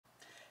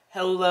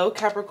Hello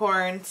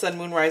Capricorn, Sun,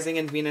 Moon, Rising,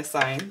 and Venus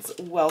signs.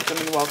 Welcome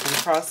and welcome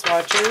cross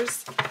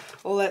watchers.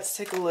 Let's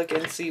take a look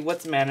and see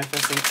what's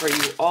manifesting for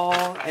you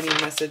all. Any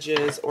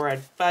messages or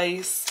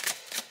advice.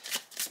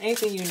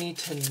 Anything you need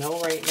to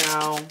know right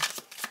now.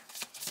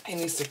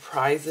 Any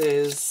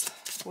surprises.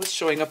 What's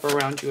showing up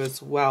around you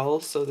as well.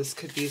 So this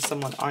could be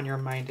someone on your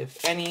mind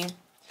if any.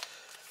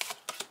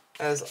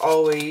 As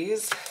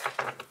always,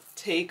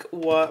 take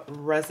what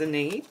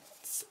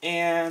resonates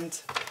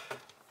and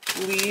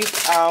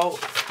leave out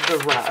the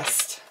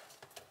rest.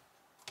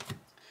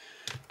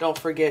 Don't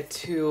forget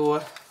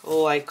to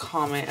like,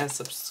 comment, and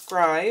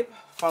subscribe.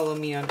 Follow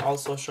me on all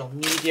social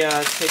media,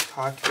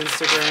 TikTok,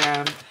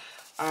 Instagram.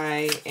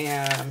 I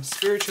am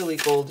Spiritually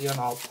Goldie on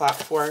all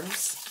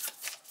platforms.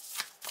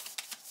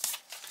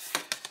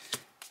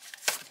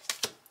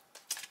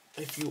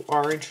 If you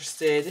are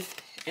interested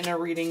in a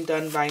reading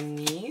done by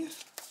me,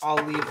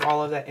 I'll leave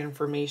all of that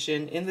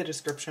information in the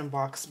description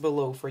box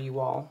below for you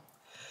all.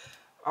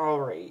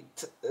 All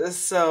right,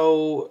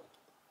 so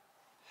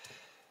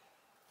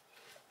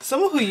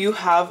someone who you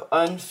have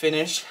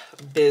unfinished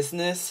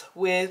business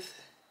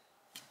with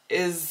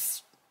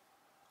is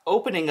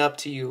opening up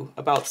to you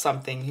about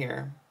something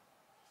here.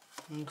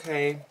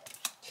 Okay,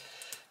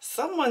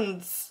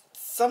 someone's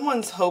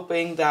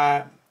hoping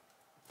that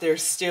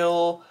there's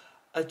still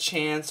a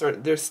chance, or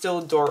there's still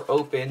a door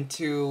open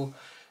to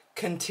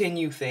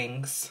continue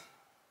things.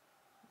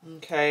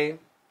 Okay,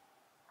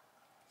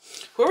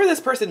 whoever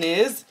this person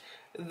is,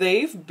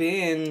 they've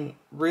been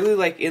really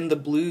like in the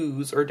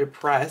blues or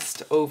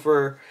depressed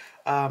over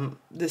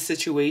the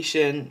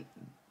situation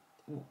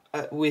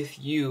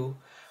with you.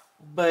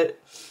 But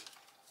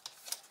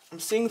I'm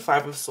seeing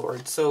Five of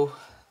Swords, so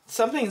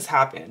something's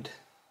happened.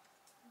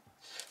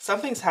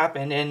 Something's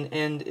happened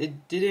and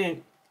it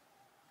didn't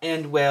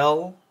end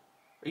well.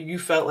 You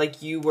felt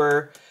like you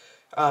were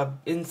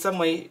in some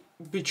way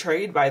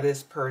betrayed by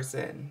this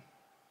person.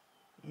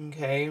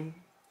 Okay,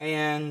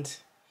 and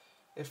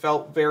it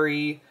felt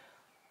very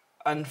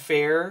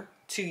unfair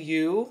to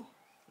you.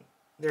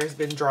 There's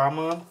been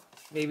drama,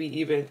 maybe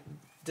even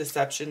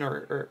deception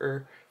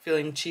or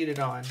feeling cheated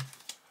on.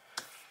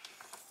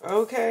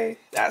 Okay,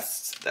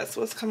 that's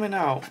what's coming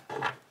out.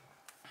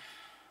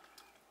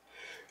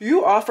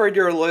 You offered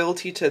your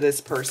loyalty to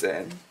this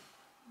person.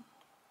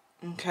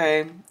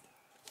 Okay,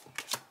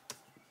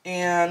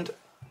 and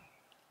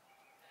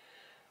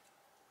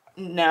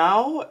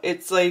now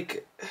it's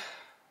like,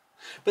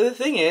 but the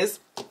thing is,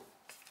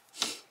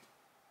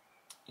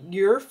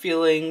 your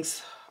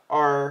feelings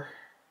are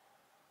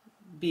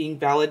being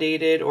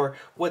validated, or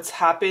what's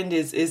happened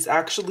is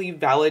actually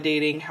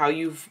validating how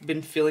you've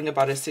been feeling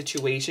about a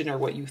situation, or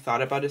what you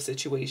thought about a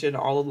situation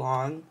all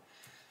along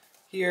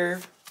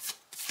here.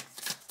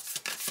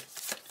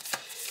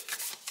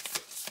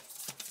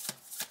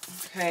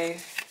 Okay,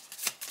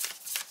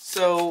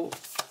 so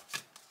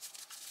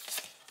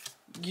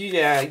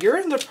yeah, you're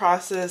in the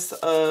process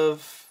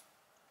of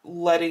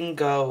letting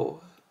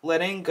go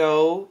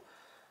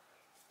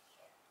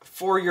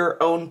for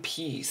your own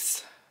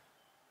peace,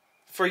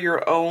 for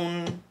your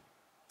own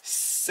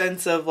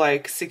sense of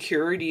like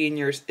security in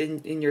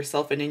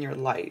yourself and in your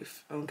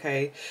life.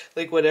 Okay,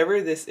 like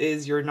whatever this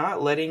is, you're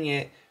not letting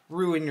it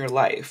ruin your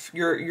life.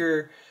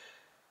 You're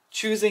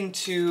choosing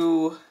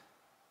to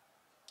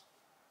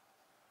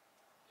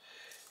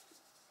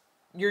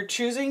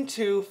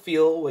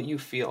feel what you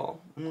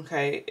feel.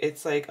 Okay,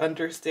 it's like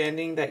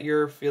understanding that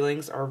your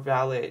feelings are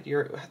valid.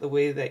 The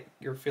way that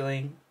you're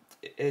feeling,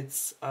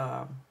 it's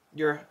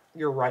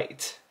you're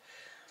right.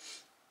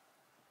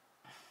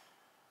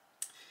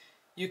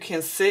 You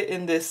can sit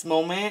in this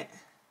moment,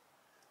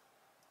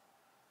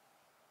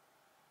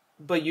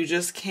 but you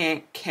just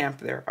can't camp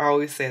there. I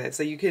always say that.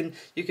 So you can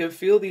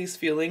feel these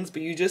feelings,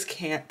 but you just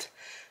can't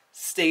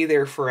stay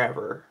there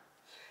forever.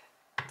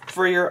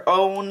 For your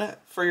own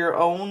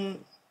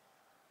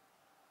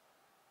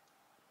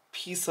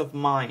peace of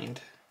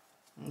mind.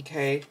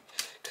 Okay?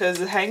 Because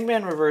the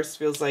Hangman reverse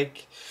feels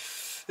like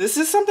this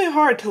is something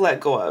hard to let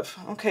go of.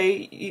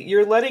 Okay,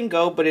 you're letting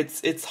go, but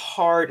it's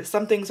hard.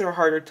 Some things are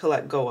harder to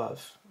let go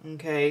of.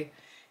 Okay,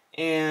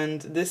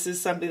 and this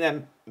is something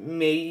that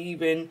may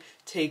even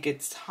take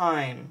its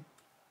time.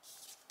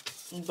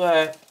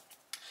 But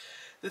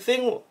the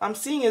thing I'm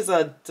seeing is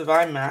a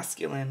divine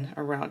masculine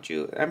around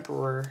you,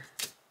 Emperor.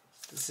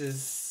 This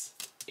is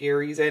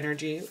Aries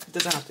energy. It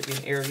doesn't have to be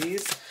an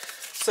Aries.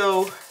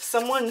 So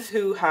someone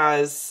who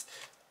has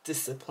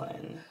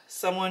discipline,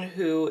 someone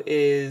who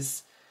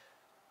is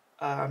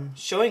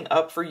showing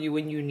up for you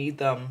when you need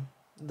them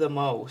the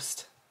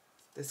most.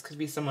 This could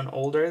be someone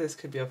older. This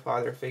could be a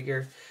father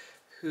figure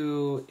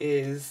who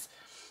is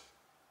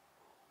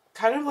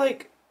kind of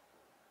like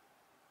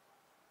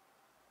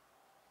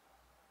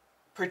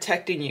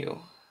protecting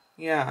you.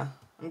 Yeah,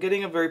 I'm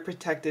getting a very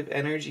protective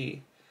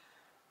energy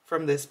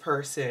from this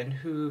person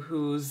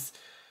who's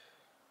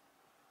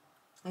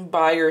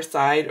by your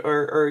side,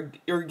 or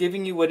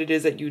giving you what it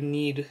is that you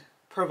need,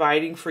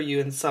 providing for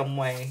you in some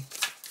way.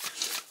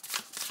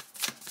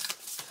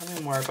 Tell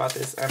me more about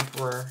this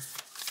Emperor.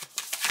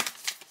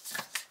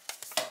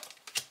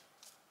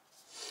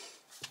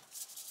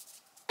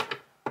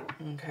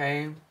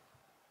 Okay.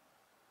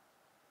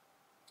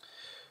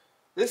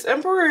 This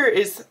Emperor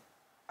is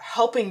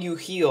helping you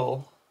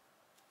heal,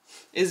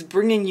 is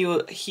bringing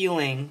you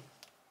healing,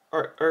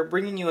 or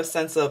bringing you a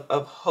sense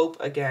of hope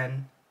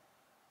again.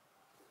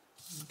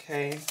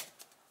 Okay.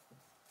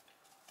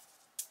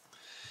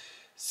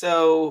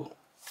 So,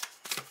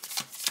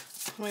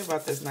 tell me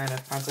about this Nine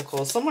of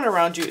Pentacles. Someone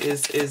around you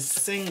is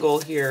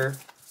single here,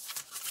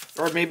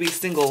 or maybe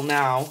single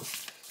now.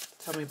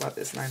 Tell me about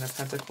this Nine of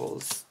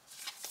Pentacles.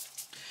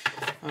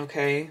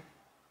 Okay.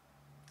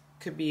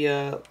 Could be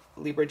a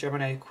Libra,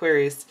 Gemini,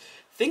 Aquarius.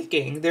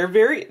 Thinking. They're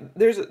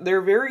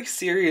very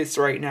serious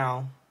right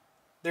now.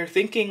 They're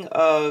thinking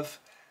of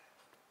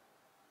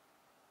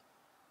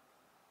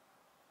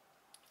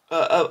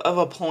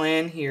a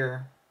plan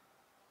here.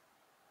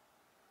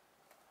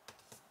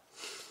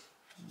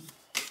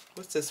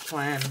 What's this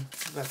plan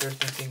that they're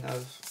thinking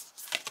of?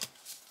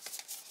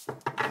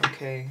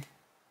 Okay.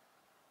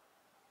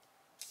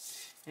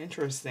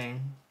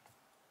 Interesting.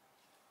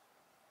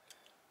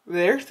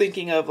 They're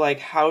thinking of like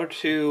how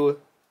to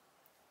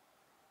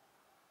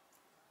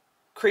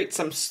create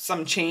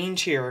some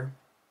change here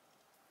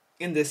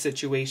in this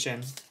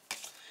situation.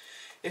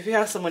 If you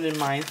have someone in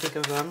mind, think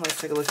of them.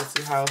 Let's take a look and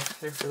see how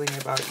they're feeling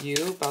about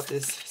you, about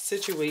this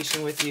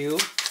situation with you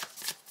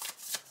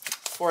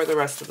for the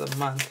rest of the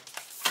month.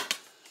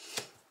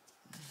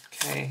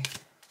 Okay.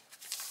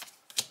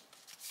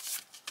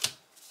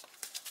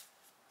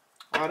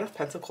 A lot of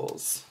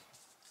Pentacles.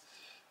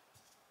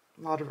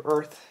 A lot of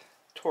Earth.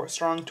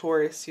 Strong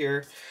Taurus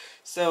here.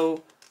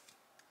 So,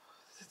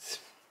 it's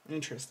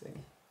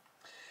interesting.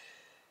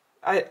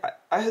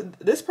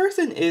 This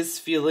person is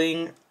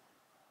feeling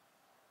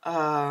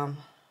right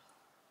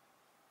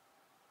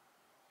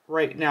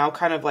now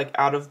kind of like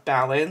out of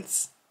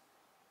balance,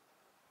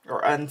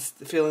 or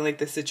feeling like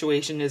the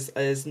situation is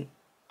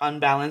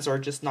unbalanced or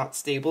just not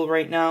stable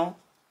right now.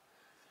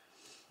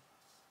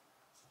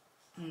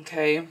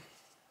 Okay.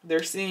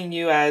 They're seeing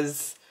you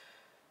as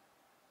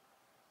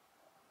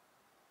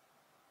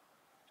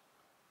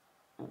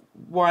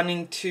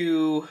wanting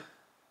to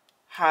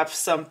have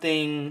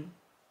something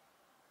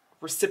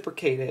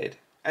reciprocated,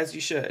 as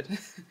you should.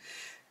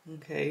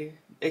 Okay.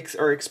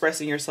 Or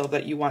expressing yourself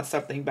that you want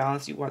something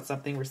balanced, you want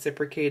something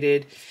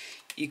reciprocated,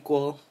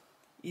 equal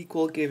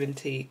give and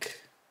take.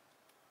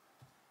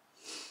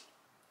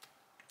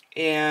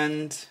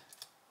 And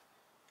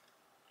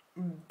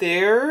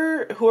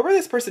whoever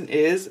this person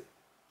is,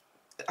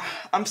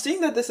 I'm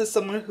seeing that this is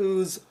someone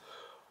who's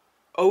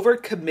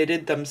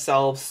overcommitted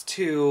themselves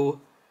to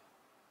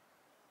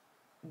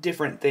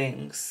different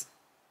things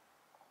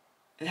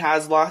and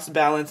has lost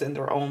balance in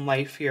their own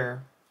life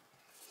here.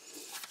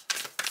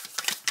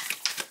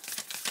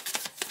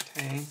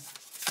 Okay.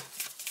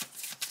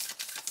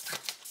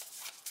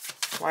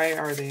 Why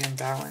are they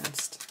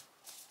imbalanced?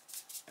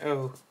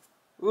 Oh.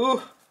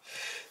 Ooh.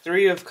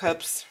 Three of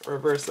Cups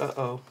reverse.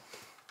 Uh-oh.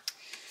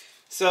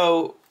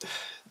 So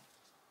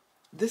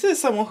this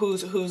is someone who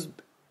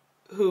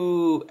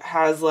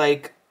has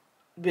like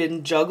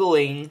been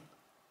juggling.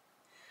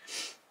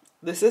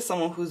 This is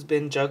someone who's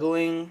been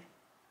juggling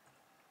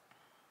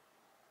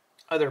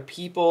other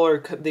people, or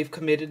they've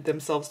committed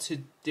themselves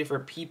to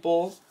different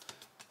people.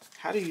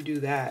 How do you do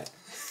that?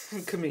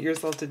 Commit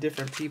yourself to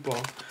different people.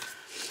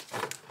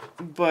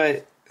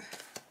 But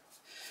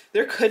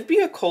there could be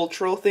a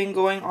cultural thing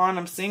going on.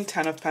 I'm seeing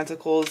 10 of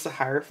Pentacles, the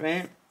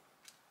Hierophant.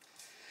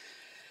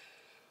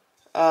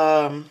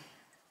 Of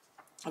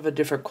a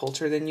different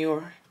culture than you,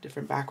 or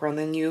different background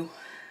than you.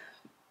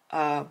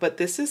 But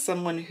this is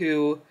someone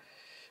who,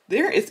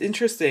 it's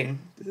interesting.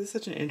 This is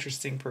such an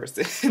interesting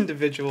person,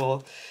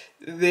 individual.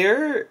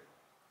 Their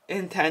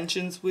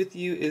intentions with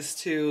you is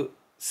to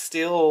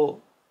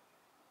still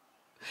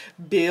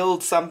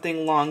build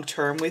something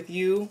long-term with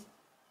you.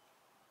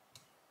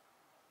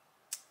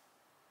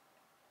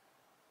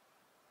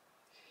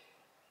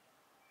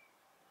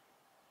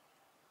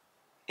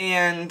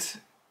 And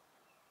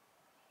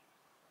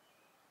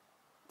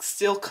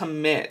still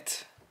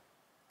commit.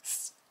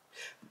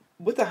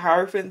 With the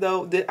Hierophant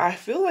though, I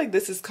feel like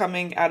this is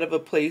coming out of a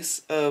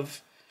place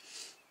of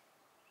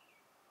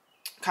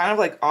kind of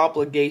like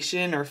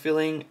obligation, or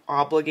feeling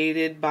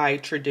obligated by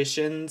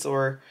traditions,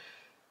 or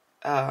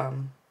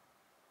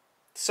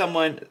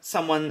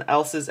someone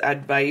else's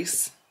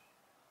advice.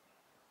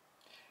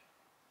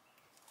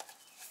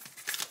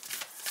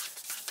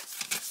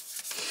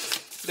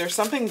 There's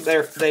something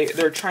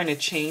they're trying to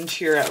change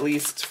here, at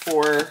least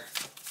for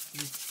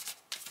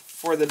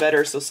the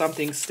better, so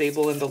something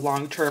stable in the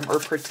long term, or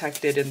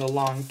protected in the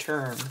long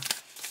term.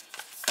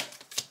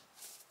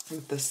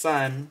 With the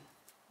Sun.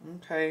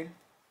 Okay.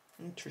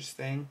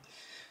 Interesting.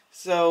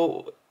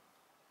 So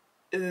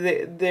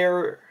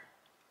their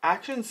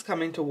actions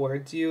coming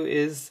towards you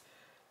is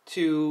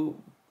to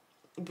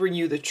bring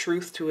you the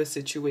truth to a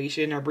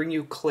situation, or bring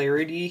you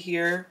clarity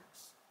here.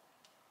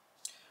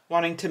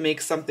 Wanting to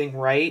make something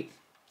right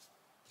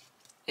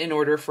in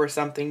order for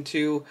something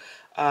to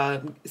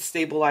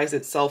stabilize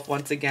itself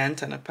once again.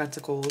 10 of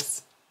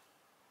Pentacles.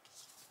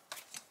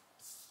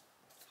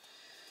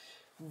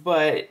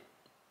 But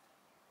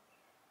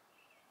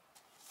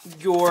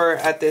you're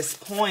at this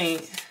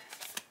point,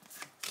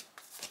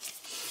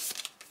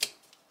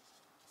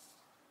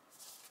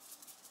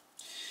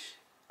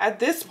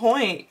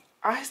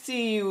 I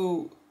see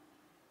you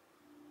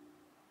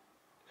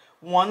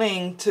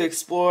wanting to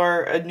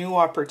explore a new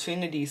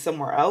opportunity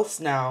somewhere else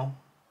now,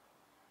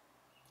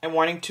 and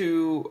wanting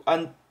to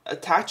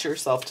attach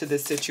yourself to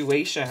this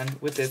situation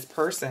with this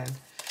person.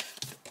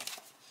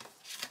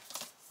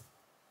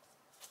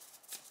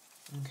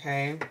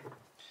 Okay.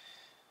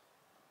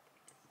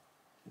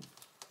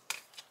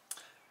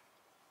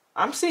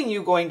 I'm seeing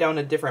you going down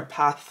a different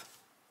path.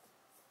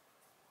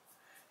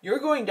 You're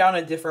going down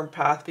a different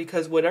path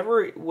because what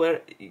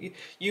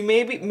you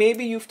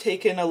maybe you've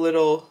taken a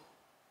little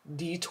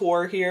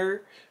detour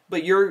here,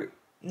 but you're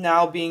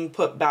now being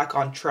put back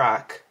on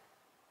track.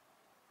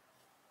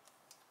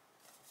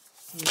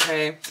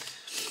 Okay.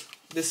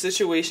 The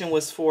situation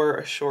was for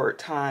a short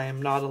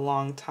time, not a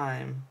long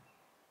time.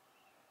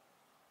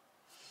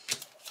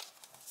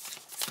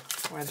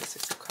 Why the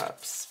Six of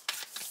Cups?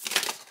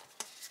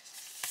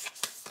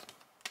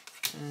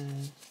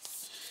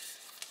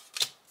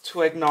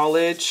 To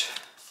acknowledge,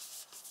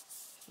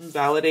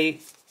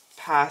 validate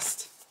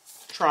past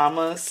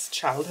traumas,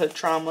 childhood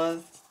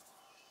traumas,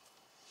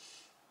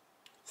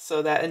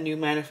 so that a new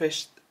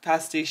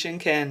manifestation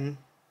can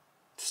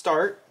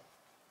start,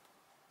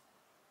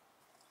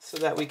 so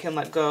that we can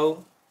let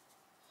go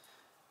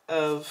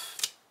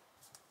of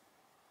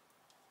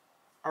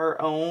our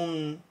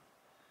own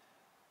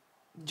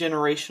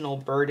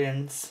generational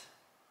burdens.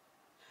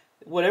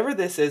 Whatever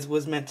this is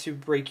was meant to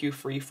break you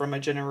free from a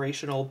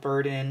generational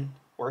burden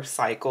or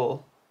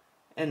cycle,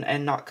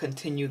 and not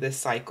continue this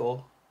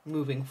cycle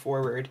moving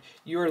forward.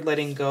 You are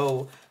letting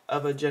go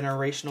of a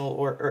generational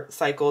or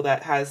cycle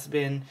that has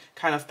been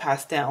kind of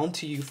passed down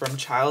to you from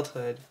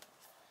childhood.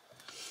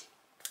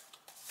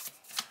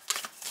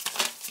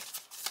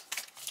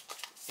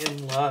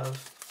 In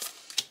love.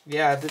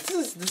 Yeah,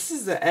 this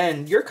is the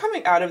end. You're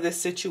coming out of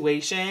this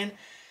situation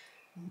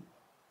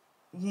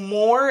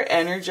more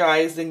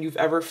energized than you've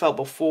ever felt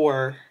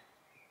before.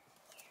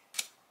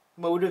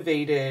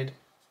 Motivated.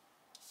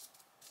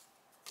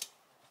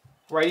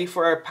 Ready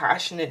for a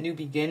passionate new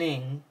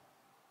beginning.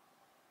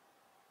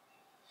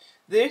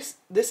 This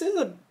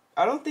is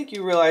I don't think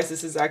you realize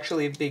this is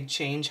actually a big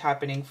change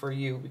happening for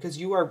you, because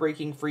you are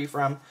breaking free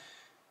from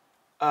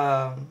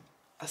a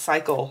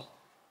cycle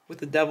with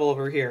the devil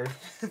over here.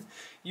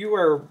 You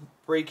are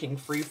breaking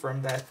free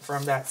from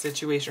that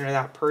situation or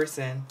that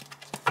person.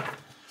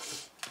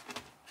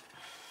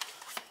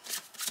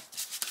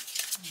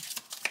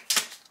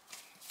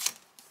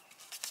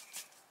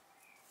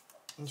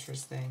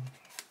 Interesting.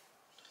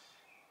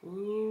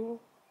 Ooh.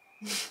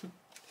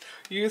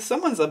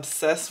 Someone's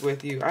obsessed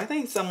with you. I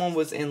think someone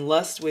was in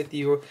lust with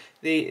you.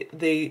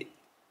 They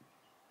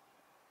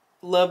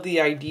love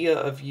the idea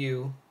of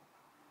you,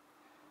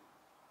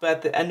 but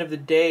at the end of the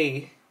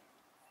day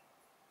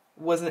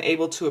wasn't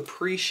able to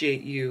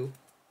appreciate you.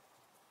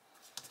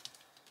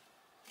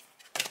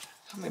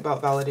 Tell me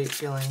about validate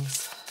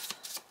feelings.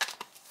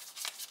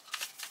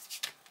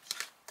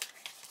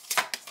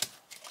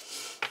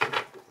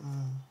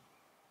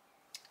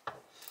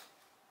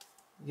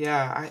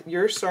 Yeah,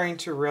 you're starting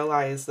to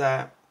realize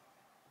that,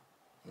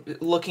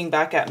 looking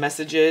back at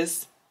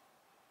messages,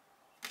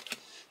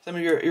 some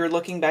of you're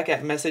looking back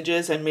at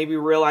messages and maybe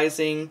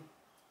realizing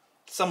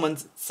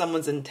someone's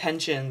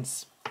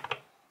intentions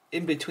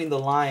in between the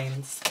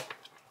lines.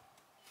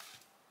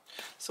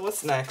 So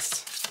what's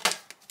next?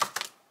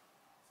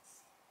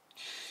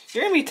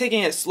 You're going to be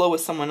taking it slow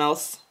with someone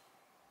else.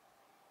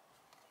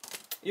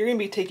 You're going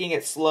to be taking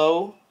it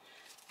slow,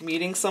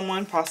 meeting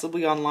someone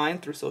possibly online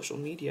through social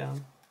media.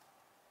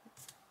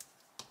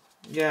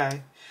 Yeah,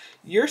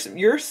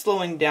 you're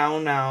slowing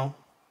down now,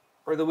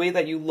 or the way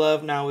that you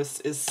love now is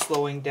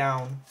slowing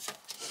down.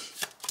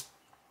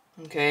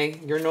 Okay,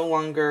 you're no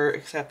longer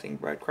accepting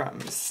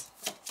breadcrumbs.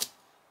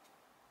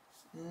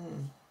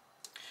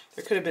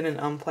 There could have been an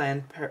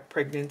unplanned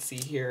pregnancy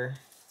here,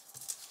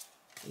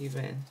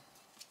 even,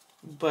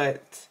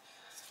 but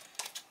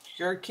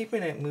you're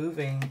keeping it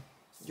moving.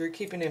 You're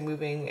keeping it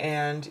moving,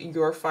 and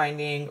you're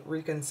finding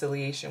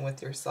reconciliation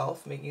with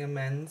yourself, making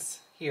amends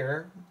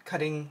here,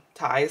 cutting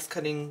ties,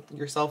 cutting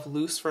yourself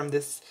loose from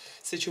this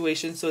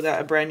situation so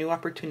that a brand new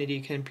opportunity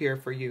can appear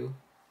for you.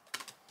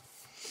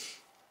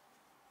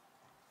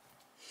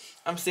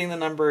 I'm seeing the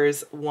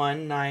numbers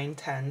 1, 9,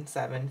 10,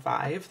 7,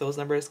 5. Those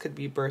numbers could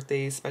be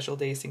birthdays, special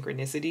days,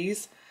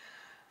 synchronicities.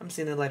 I'm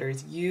seeing the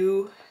letters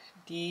U,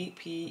 D,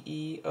 P,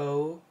 E,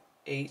 O,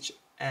 H,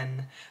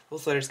 N.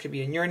 Those letters could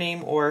be in your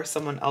name or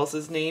someone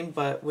else's name.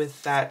 But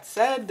with that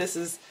said, this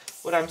is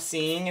what I'm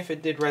seeing. If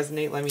it did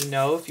resonate, let me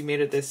know. If you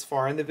made it this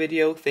far in the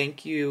video,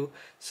 thank you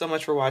so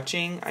much for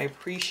watching. I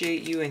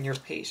appreciate you and your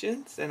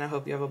patience, and I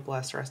hope you have a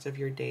blessed rest of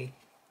your day.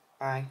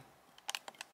 Bye.